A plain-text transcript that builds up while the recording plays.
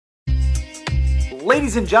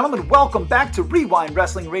Ladies and gentlemen, welcome back to Rewind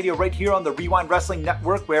Wrestling Radio right here on the Rewind Wrestling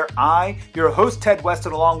Network, where I, your host Ted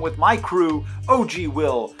Weston, along with my crew, OG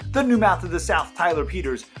Will, the New Mouth of the South Tyler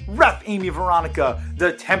Peters, Ref Amy Veronica,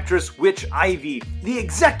 the Temptress Witch Ivy, the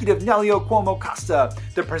Executive Nelio Cuomo Costa,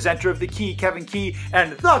 the presenter of The Key Kevin Key,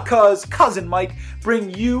 and the Cousin Mike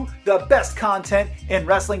bring you the best content in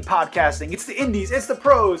wrestling podcasting. It's the indies, it's the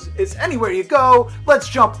pros, it's anywhere you go. Let's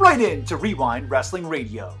jump right into Rewind Wrestling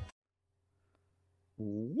Radio.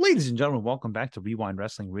 Ladies and gentlemen, welcome back to Rewind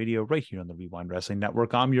Wrestling Radio right here on the Rewind Wrestling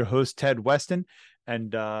Network. I'm your host, Ted Weston,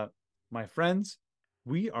 and my friends,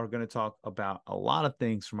 we are going to talk about a lot of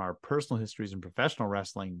things from our personal histories in professional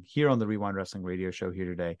wrestling here on the Rewind Wrestling Radio show here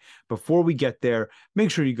today. Before we get there, make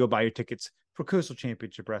sure you go buy your tickets for Coastal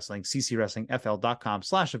Championship Wrestling,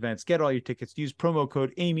 ccwrestlingfl.com/events. Get all your tickets. Use promo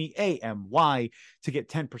code AMY, AMY, to get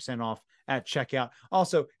 10% off at checkout.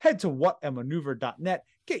 Also, head to whatamaneuver.net.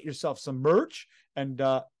 Get yourself some merch and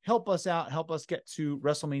help us out. Help us get to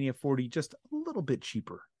WrestleMania 40 just a little bit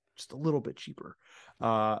cheaper. Just a little bit cheaper.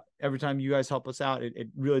 Every time you guys help us out, it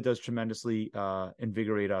really does tremendously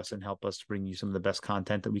invigorate us and help us to bring you some of the best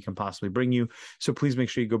content that we can possibly bring you. So please make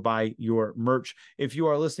sure you go buy your merch. If you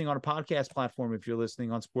are listening on a podcast platform, if you're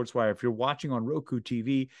listening on SportsWire, if you're watching on Roku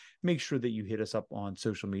TV, make sure that you hit us up on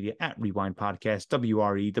social media at Rewind Podcast,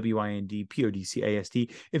 WREWIND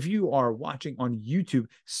PODCAST. If you are watching on YouTube,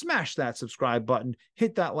 smash that subscribe button,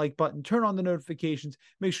 hit that like button, turn on the notifications,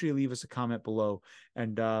 make sure you leave us a comment below,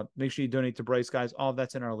 and make sure you donate to Bryce, guys. All of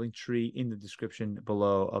that's in our link tree in the description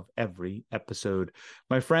below of every episode.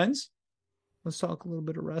 My friends, let's talk a little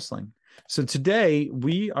bit of wrestling. So today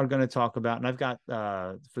we are going to talk about, and I've got,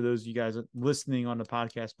 for those of you guys listening on the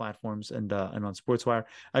podcast platforms and on SportsWire,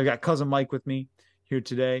 I've got Cousin Mike with me here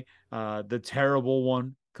today. The terrible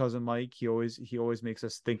one, Cousin Mike. He always makes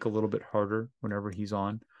us think a little bit harder whenever he's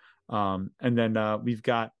on. And then we've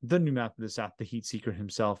got the New Mouth of the South, the Heat Seeker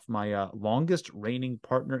himself, my longest reigning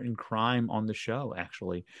partner in crime on the show,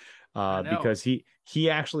 actually, because he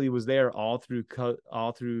actually was there all through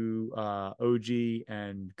OG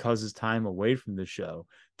and Cuz's time away from the show.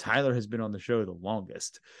 Tyler has been on the show the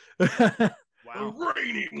longest. Wow.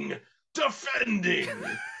 Reigning, defending.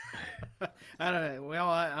 I don't know. Well,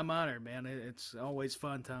 I'm honored, man. It's always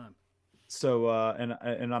fun time. So,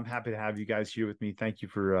 and I'm happy to have you guys here with me. Thank you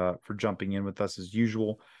for jumping in with us as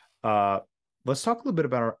usual. Let's talk a little bit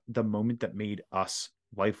about the moment that made us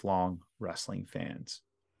lifelong wrestling fans,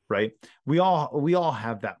 right? We all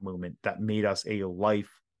have that moment that made us a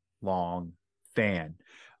lifelong fan.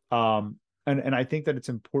 And I think that it's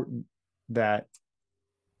important that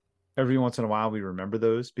every once in a while we remember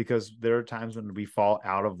those, because there are times when we fall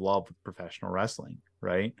out of love with professional wrestling,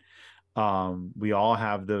 right? We all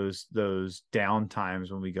have those down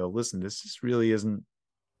times when we go, listen, this just really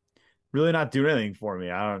not doing anything for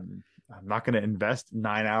me. I'm not going to invest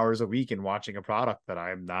 9 hours a week in watching a product that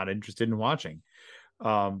I'm not interested in watching.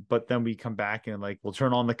 But then we come back and we'll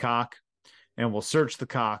turn on the cock and we'll search the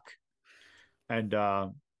cock, and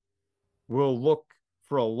we'll look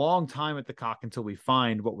for a long time at the cock until we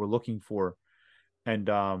find what we're looking for. And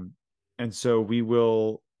so we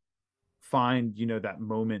will find, that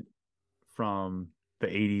moment from the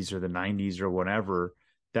 80s or the 90s or whatever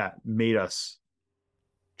that made us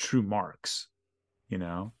true marks, I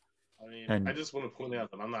mean, I just want to point out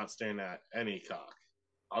that I'm not staring at any cock.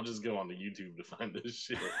 I'll just go on to YouTube to find this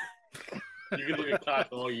shit. You can look at cock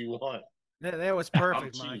all you want. That was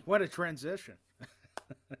perfect, Mike. What a transition.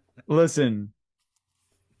 Listen,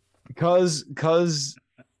 Cuz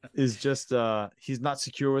is just he's not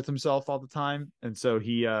secure with himself all the time, and so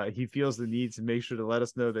he feels the need to make sure to let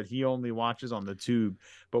us know that he only watches on the tube,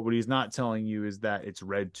 but what he's not telling you is that it's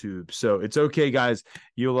red tube. So it's okay, guys,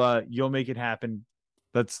 you'll make it happen.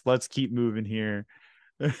 Let's keep moving here.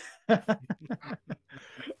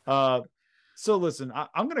 So listen,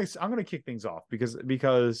 I'm gonna kick things off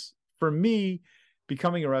because for me,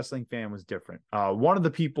 becoming a wrestling fan was different. One of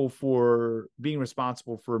the people for being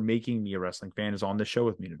responsible for making me a wrestling fan is on the show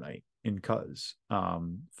with me tonight in Cuz.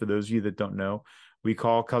 For those of you that don't know, we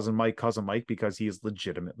call Cousin Mike because he is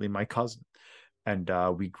legitimately my cousin. And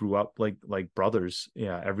we grew up like brothers.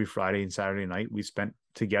 Yeah, every Friday and Saturday night we spent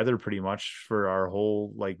together pretty much for our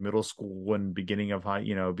whole middle school and beginning of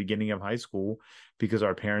high school, because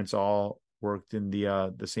our parents all worked in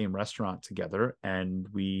the same restaurant together, and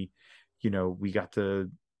we got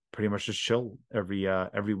to pretty much just chill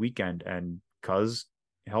every weekend. And Cuz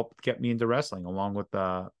helped get me into wrestling along with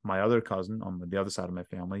my other cousin on the other side of my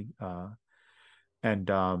family.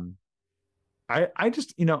 I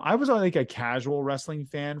just, I was like a casual wrestling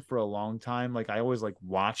fan for a long time. I always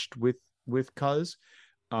watched with Cuz.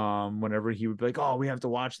 whenever he would be like, oh, we have to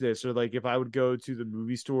watch this, or like if I would go to the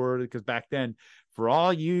movie store, because back then, for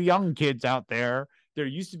all you young kids out there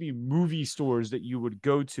used to be movie stores that you would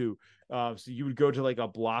go to. So you would go to like a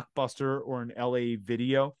Blockbuster or an LA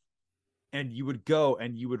Video, and you would go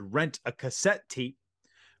and you would rent a cassette tape,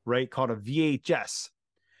 right, called a VHS.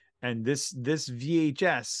 And this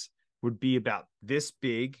VHS would be about this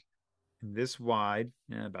big and this wide,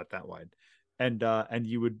 about that wide. And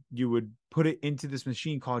you would put it into this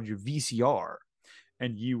machine called your VCR,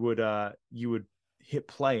 and you would hit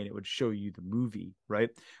play and it would show you the movie, right?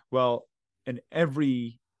 Well, in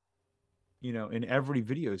every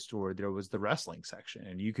video store there was the wrestling section,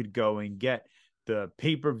 and you could go and get the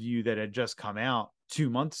pay-per-view that had just come out 2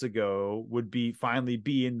 months ago would finally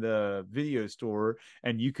be in the video store,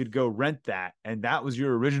 and you could go rent that, and that was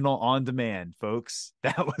your original on demand, folks.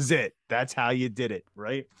 That was it. That's how you did it,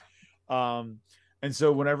 right? And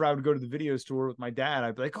so whenever I would go to the video store with my dad,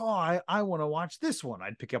 I'd be like, oh, I want to watch this one.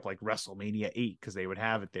 I'd pick up like WrestleMania 8 because they would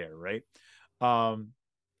have it there, right? So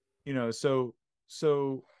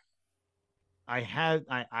I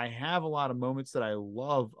have a lot of moments that I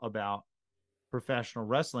love about professional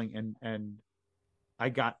wrestling, and I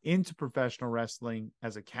got into professional wrestling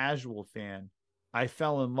as a casual fan. I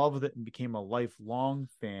fell in love with it and became a lifelong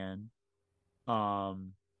fan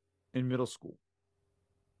in middle school.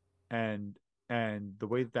 And the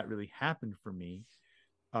way that really happened for me,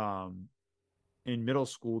 in middle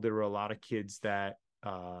school, there were a lot of kids that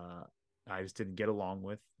I just didn't get along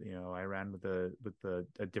with. I ran with a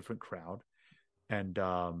different crowd, and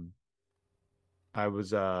I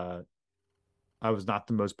was not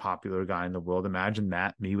the most popular guy in the world. Imagine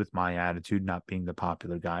that, me with my attitude, not being the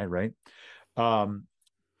popular guy, right? But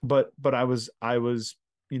I was I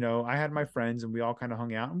had my friends, and we all kind of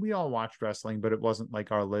hung out, and we all watched wrestling, but it wasn't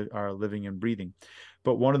like our living and breathing.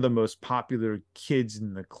 But one of the most popular kids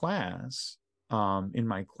in the class, in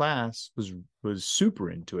my class, was super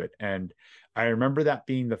into it, and I remember that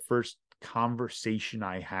being the first conversation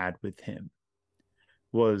I had with him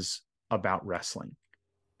was about wrestling.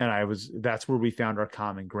 And that's where we found our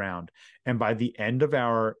common ground. And by the end of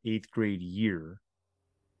our 8th grade year,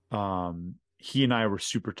 he and I were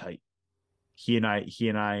super tight. He came to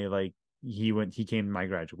my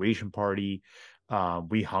graduation party.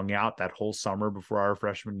 We hung out that whole summer before our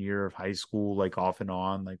freshman year of high school, like off and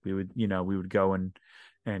on. Like we would go and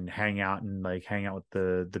hang out and like hang out with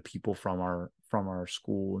the people from our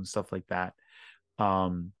school and stuff like that.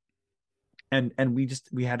 And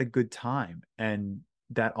we had a good time, and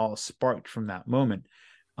that all sparked from that moment.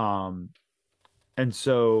 And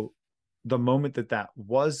so the moment that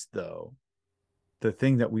was, though, the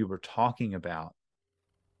thing that we were talking about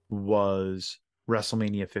was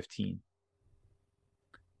WrestleMania 15.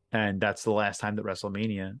 And that's the last time that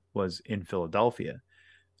WrestleMania was in Philadelphia.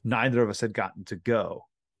 Neither of us had gotten to go.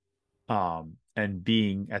 And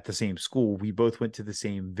being at the same school, we both went to the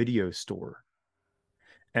same video store.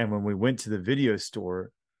 And when we went to the video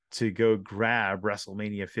store to go grab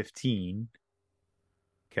WrestleMania 15,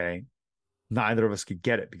 okay, neither of us could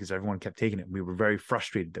get it because everyone kept taking it. We were very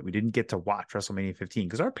frustrated that we didn't get to watch WrestleMania 15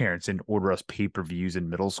 because our parents didn't order us pay-per-views in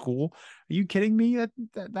middle school. Are you kidding me?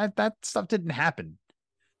 That stuff didn't happen.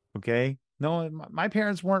 Okay. No, my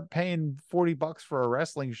parents weren't paying $40 for a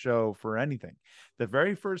wrestling show for anything. The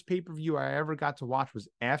very first pay-per-view I ever got to watch was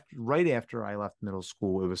right after I left middle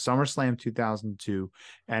school. It was SummerSlam 2002,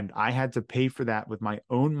 and I had to pay for that with my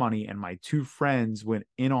own money, and my 2 friends went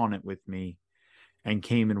in on it with me and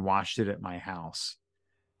came and watched it at my house.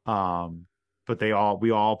 But we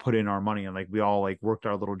all put in our money, and like we all like worked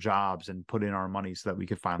our little jobs and put in our money so that we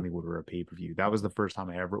could finally order a pay-per-view. That was the first time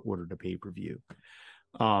I ever ordered a pay-per-view.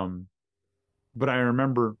 But I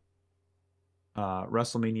remember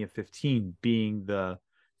WrestleMania 15 being the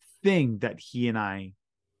thing that he and I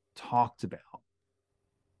talked about.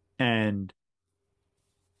 And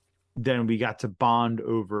then we got to bond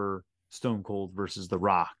over Stone Cold versus The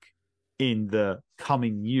Rock in the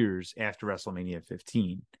coming years after WrestleMania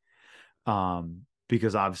 15.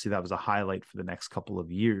 Because obviously that was a highlight for the next couple of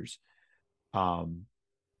years. And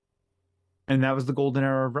that was the golden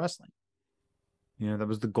era of wrestling. That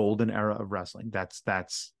was the golden era of wrestling. That's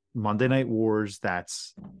Monday Night Wars.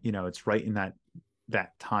 That's, it's right in that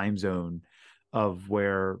time zone of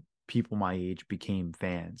where people my age became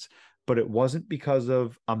fans. But it wasn't because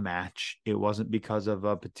of a match. It wasn't because of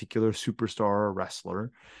a particular superstar or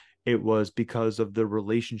wrestler. It was because of the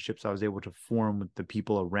relationships I was able to form with the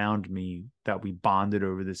people around me that we bonded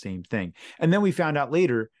over the same thing. And then we found out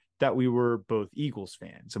later that we were both Eagles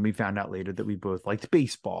fans, and we found out later that we both liked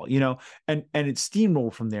baseball, and it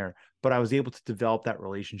steamrolled from there. But I was able to develop that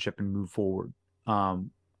relationship and move forward.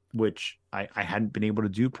 which I hadn't been able to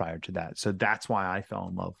do prior to that. So that's why I fell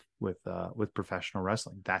in love with professional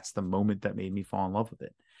wrestling. That's the moment that made me fall in love with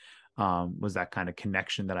it. Was that kind of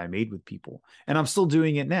connection that I made with people, and I'm still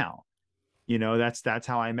doing it now. You know, that's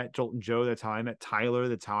how I met Jolton Joe. That's how I met Tyler.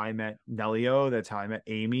 That's how I met Nelio. That's how I met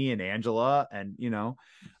Amy and Angela. And, you know,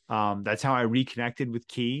 that's how I reconnected with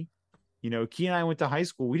Key. You know, Key and I went to high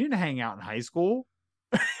school. We didn't hang out in high school.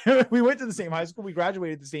 We went to the same high school. We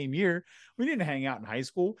graduated the same year. We didn't hang out in high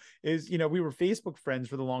school. You know, we were Facebook friends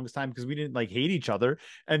for the longest time because we didn't like hate each other.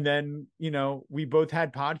 And then, you know, we both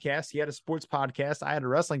had podcasts. He had a sports podcast. I had a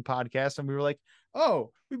wrestling podcast. And we were like,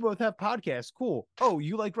 oh, we both have podcasts. Cool. Oh,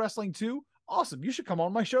 you like wrestling too? Awesome. You should come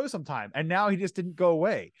on my show sometime. And now he just didn't go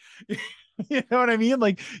away. You know what I mean?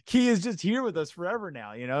 Like Key is just here with us forever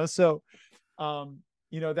now, you know? So,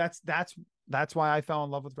 you know, that's why I fell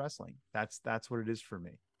in love with wrestling. That's what it is for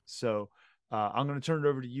me. So, I'm going to turn it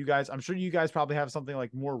over to you guys. I'm sure you guys probably have something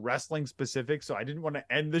like more wrestling specific. So I didn't want to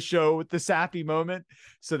end the show with the sappy moment.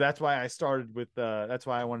 So that's why I started with, that's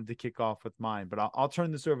why I wanted to kick off with mine, but I'll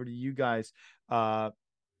turn this over to you guys.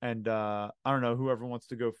 And I don't know, whoever wants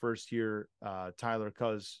to go first here, Tyler,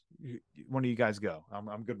 cause one of you guys go.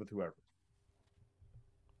 I'm good with whoever.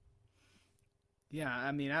 Yeah,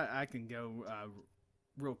 I mean, I can go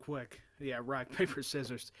real quick. Yeah, rock, paper,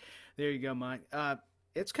 scissors. There you go, Mike.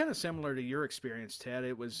 It's kind of similar to your experience, Ted.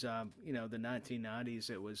 It was, you know, the 1990s.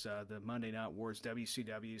 It was the Monday Night Wars,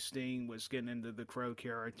 WCW. Sting was getting into the Crow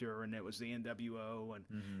character, and it was the NWO and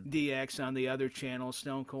DX on the other channel.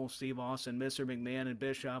 Stone Cold Steve Austin, Mr. McMahon, and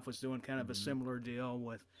Bischoff was doing kind of a similar deal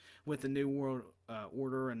with the New World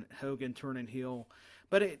Order and Hogan turning heel.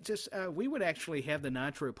 But it just we would actually have the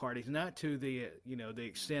Nitro parties, not to the you know the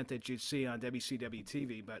extent that you'd see on WCW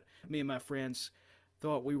TV, but me and my friends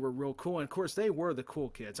thought we were real cool. And of course, they were the cool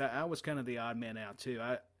kids. I was kind of the odd man out too.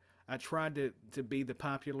 I tried to be the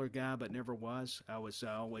popular guy, but never was. I was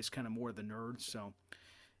always kind of more the nerd. So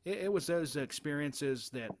it was those experiences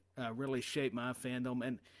that really shaped my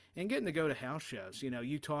fandom and getting to go to house shows. You know,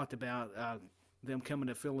 you talked about them coming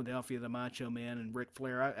to Philadelphia, the Macho Man and Ric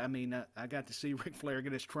Flair. I mean, I got to see Ric Flair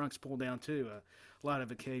get his trunks pulled down too. A lot of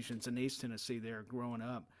occasions in East Tennessee there growing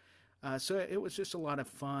up. So it was just a lot of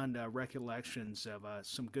fun recollections of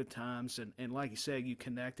some good times. And like you said, you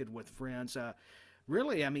connected with friends.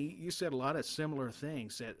 Really, I mean, you said a lot of similar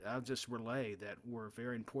things that I'll just relay that were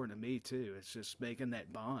very important to me, too. It's just making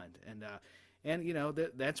that bond. And you know,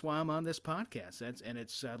 that's why I'm on this podcast.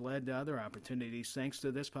 It's led to other opportunities thanks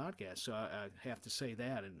to this podcast. So I have to say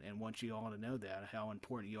that and want you all to know that, how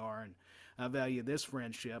important you are. And I value this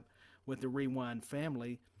friendship with the Rewind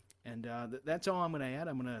family. And that's all I'm going to add.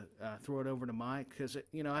 I'm going to throw it over to Mike because,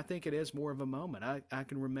 you know, I think it is more of a moment. I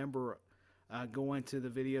can remember going to the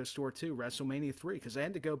video store too, WrestleMania 3, because I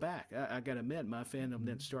had to go back. I got to admit, my fandom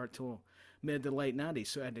didn't start till mid to late 90s,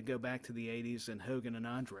 so I had to go back to the 80s and Hogan and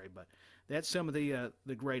Andre. But that's some of the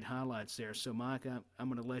great highlights there. So, Mike, I'm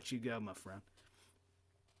going to let you go, my friend.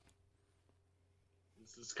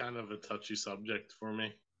 This is kind of a touchy subject for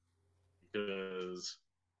me because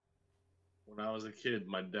when I was a kid,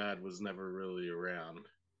 my dad was never really around,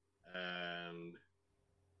 and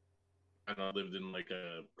I lived in like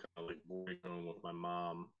a kind of like boarding home with my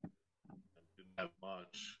mom. I didn't have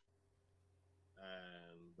much,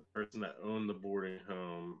 and the person that owned the boarding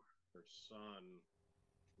home, her son,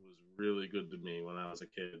 was really good to me when I was a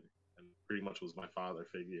kid, and pretty much was my father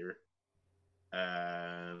figure.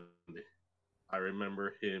 And I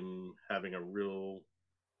remember him having a real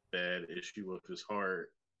bad issue with his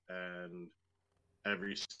heart, and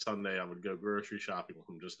every Sunday I would go grocery shopping with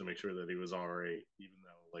him just to make sure that he was all right, even though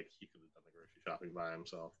like he could have done the grocery shopping by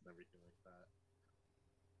himself and everything like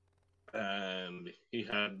that. And he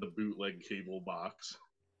had the bootleg cable box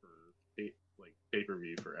for like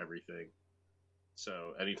pay-per-view for everything.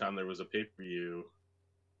 So anytime there was a pay-per-view,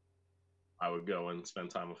 I would go and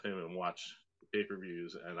spend time with him and watch the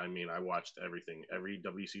pay-per-views. And I mean, I watched everything, every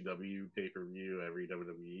WCW pay-per-view, every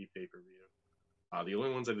WWE pay-per-view. The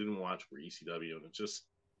only ones I didn't watch were ECW, and it just,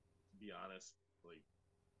 to be honest, like,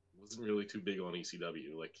 wasn't really too big on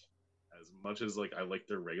ECW. Like, as much as like I liked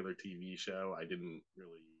their regular TV show, I didn't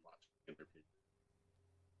really watch their pay-per-view.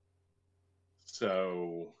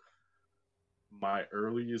 So, my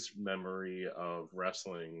earliest memory of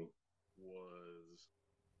wrestling was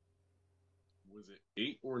it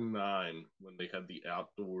 8 or 9 when they had the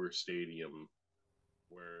outdoor stadium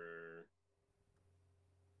where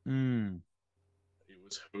it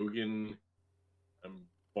was Hogan and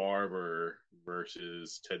Barber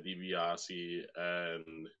versus Ted DiBiase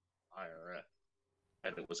and IRS.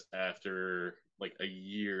 And it was after, like, a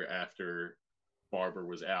year after Barber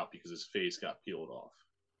was out because his face got peeled off.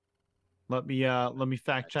 Let me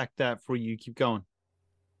fact check that for you. Keep going.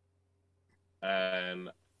 And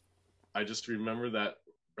I just remember that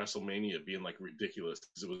WrestleMania being like ridiculous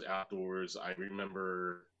because it was outdoors. I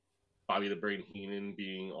remember Bobby the Brain Heenan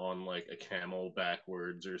being on like a camel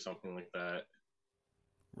backwards or something like that.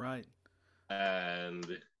 Right. And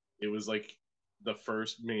it was like the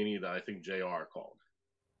first Mania that I think JR called.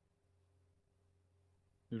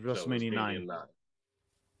 It was WrestleMania 9.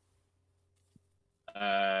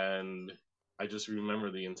 And I just remember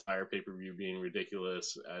the entire pay-per-view being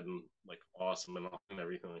ridiculous and like awesome and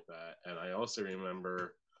everything like that. And I also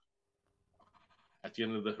remember at the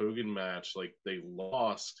end of the Hogan match, like they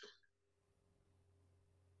lost,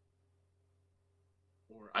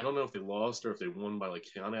 or I don't know if they lost or if they won by like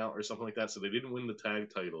count out or something like that. So they didn't win the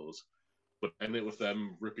tag titles, but ended with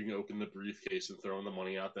them ripping open the briefcase and throwing the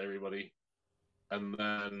money out to everybody. And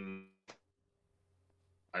then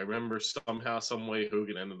I remember somehow, some way,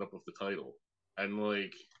 Hogan ended up with the title, and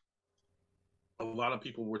like a lot of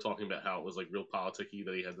people were talking about how it was like real politicky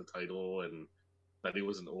that he had the title and that he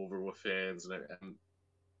wasn't over with fans and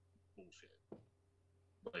bullshit.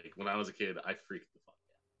 Like when I was a kid, I freaked the fuck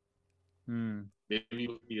out. Maybe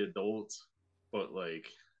with the adults, but like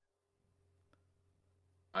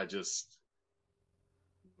I just,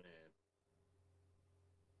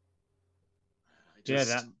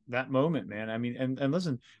 yeah, that moment, man. I mean, and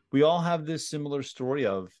listen, we all have this similar story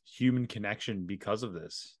of human connection because of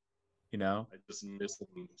this, you know. I just miss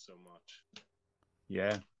him so much.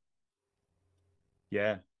 Yeah,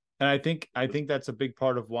 and I think that's a big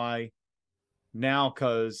part of why now,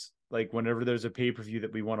 because like whenever there's a pay-per-view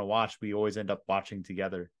that we want to watch, we always end up watching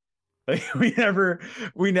together. Like we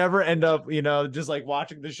never end up, you know, just like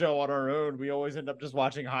watching the show on our own. We always end up just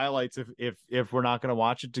watching highlights if we're not going to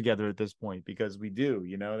watch it together at this point, because we do,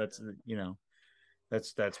 you know, that's, you know,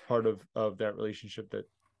 that's part of that relationship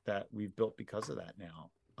that we've built because of that now.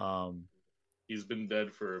 He's been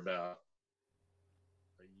dead for about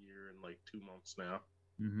a year and like 2 months now.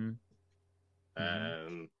 Mm-hmm.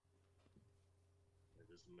 And I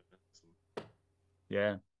just miss him.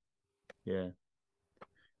 Yeah.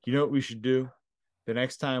 You know what we should do? The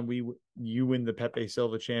next time you win the Pepe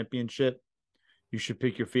Silva Championship, you should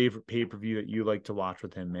pick your favorite pay-per-view that you like to watch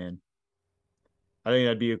with him, man. I think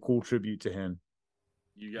that'd be a cool tribute to him.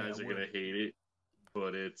 You guys are gonna hate it,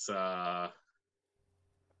 but it's I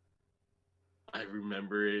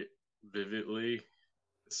remember it vividly.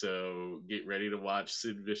 So get ready to watch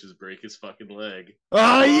Sid Vicious break his fucking leg.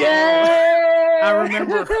 Oh yeah! I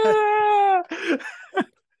remember.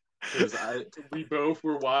 Because we both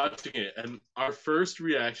were watching it, and our first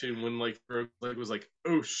reaction when like broke leg was like,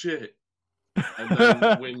 "Oh shit!" And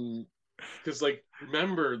then because like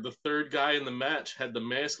remember the third guy in the match had the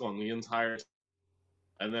mask on the entire time,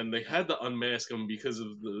 and then they had to unmask him because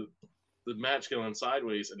of the match going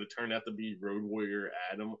sideways, and it turned out to be Road Warrior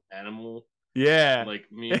Animal. Yeah. And, like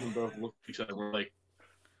me and him both looked at each other, and we're like,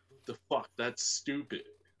 "What the fuck? That's stupid."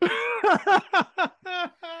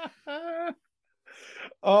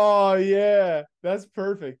 Oh yeah, that's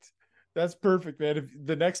perfect. That's perfect, man. If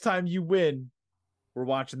the next time you win, we're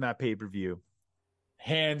watching that pay-per-view.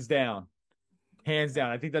 Hands down. I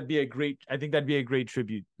think that'd be a great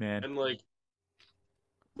tribute, man. And like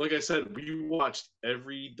I said, we watched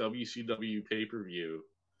every WCW pay-per-view,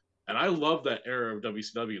 and I love that era of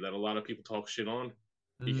WCW that a lot of people talk shit on,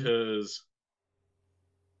 because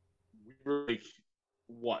we were like,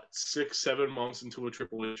 what, 6-7 months into a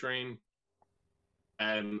Triple H reign,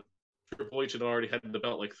 and Triple H had already had the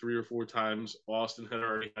belt like 3 or 4 times. Austin had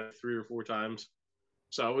already had it 3 or 4 times.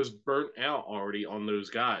 So I was burnt out already on those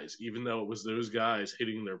guys, even though it was those guys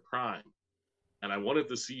hitting their prime. And I wanted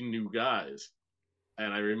to see new guys.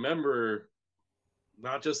 And I remember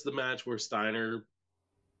not just the match where Steiner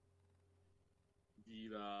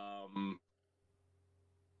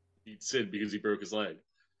beat Sid because he broke his leg.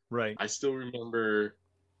 Right. I still remember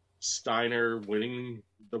Steiner winning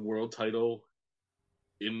the world title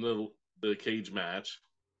in the cage match.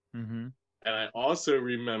 Mm-hmm. And I also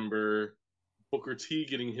remember Booker T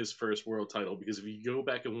getting his first world title, because if you go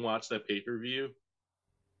back and watch that pay-per-view,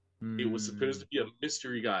 it was supposed to be a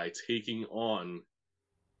mystery guy taking on,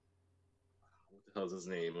 what the hell's his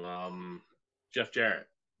name? Jeff Jarrett.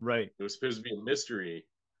 Right. It was supposed to be a mystery,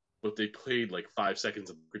 but they played like 5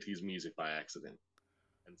 seconds of Booker T's music by accident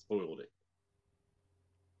and spoiled it.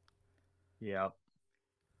 Yep.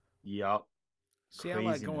 See, I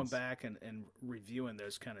like going back and reviewing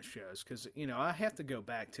those kind of shows, because, you know, I have to go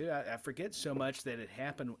back too. I forget so much that it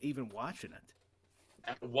happened even watching it.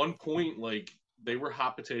 At one point, like, they were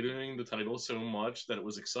hot potatoing the title so much that it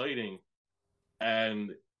was exciting.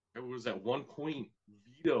 And it was at one point,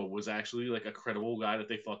 Tito was actually like a credible guy that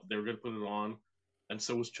they thought that they were going to put it on, and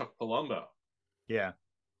so was Chuck Palumbo. Yeah.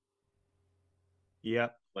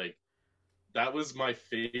 Yep. Like, that was my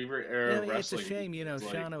favorite era of It's a wrestling. shame, you know, It's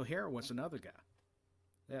like, Sean O'Hare was another guy.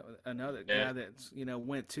 That was another guy that, you know,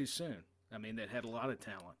 went too soon. I mean, that had a lot of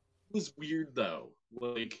talent. it was weird though.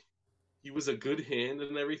 Like, he was a good hand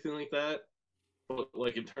and everything like that, but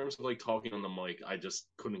like in terms of like talking on the mic, I just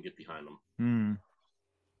couldn't get behind him.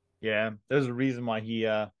 Yeah, there's a reason why he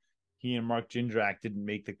and Mark Jindrak didn't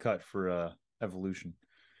make the cut for Evolution.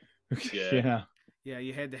 Yeah. Yeah,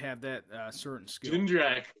 you had to have that certain skill.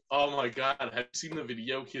 Jindrak, oh my god, have you seen the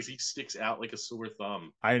video? Because he sticks out like a sore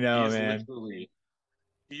thumb. I know, man.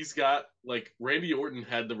 He's got, like, Randy Orton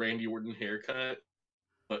had the Randy Orton haircut,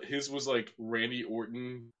 but his was like Randy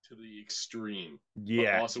Orton to the extreme.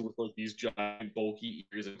 Yeah. But also with like these giant bulky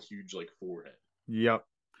ears and huge like forehead. Yep.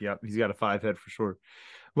 He's got a 5 head for sure.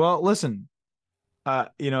 Well, listen,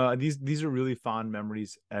 you know, these are really fond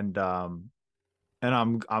memories, and I'm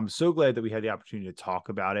so glad that we had the opportunity to talk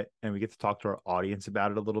about it, and we get to talk to our audience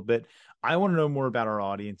about it a little bit. I want to know more about our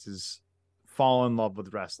audience's fall in love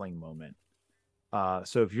with wrestling moment.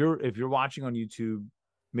 So if you're watching on YouTube,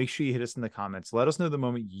 make sure you hit us in the comments. Let us know the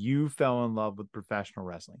moment you fell in love with professional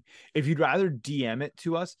wrestling. If you'd rather DM it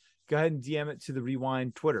to us, go ahead and DM it to the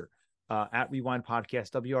Rewind Twitter, at Rewind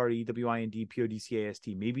Podcast,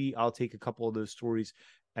 WREWIND_PODCAST. Maybe I'll take a couple of those stories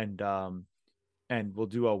and we'll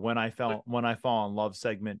do a when I fall in love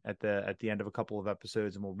segment at the end of a couple of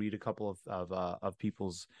episodes, and we'll read a couple of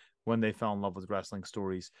people's when they fell in love with wrestling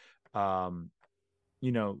stories.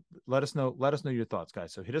 You know, let us know your thoughts,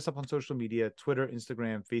 guys. So hit us up on social media, Twitter,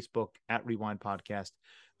 Instagram, Facebook, at Rewind Podcast.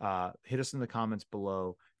 Hit us in the comments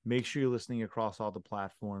below. Make sure you're listening across all the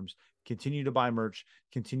platforms. Continue to buy merch.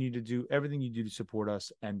 Continue to do everything you do to support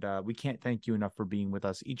us. And we can't thank you enough for being with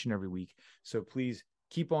us each and every week. So please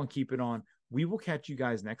keep on keeping on. We will catch you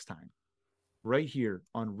guys next time right here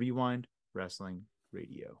on Rewind Wrestling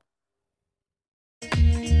Radio.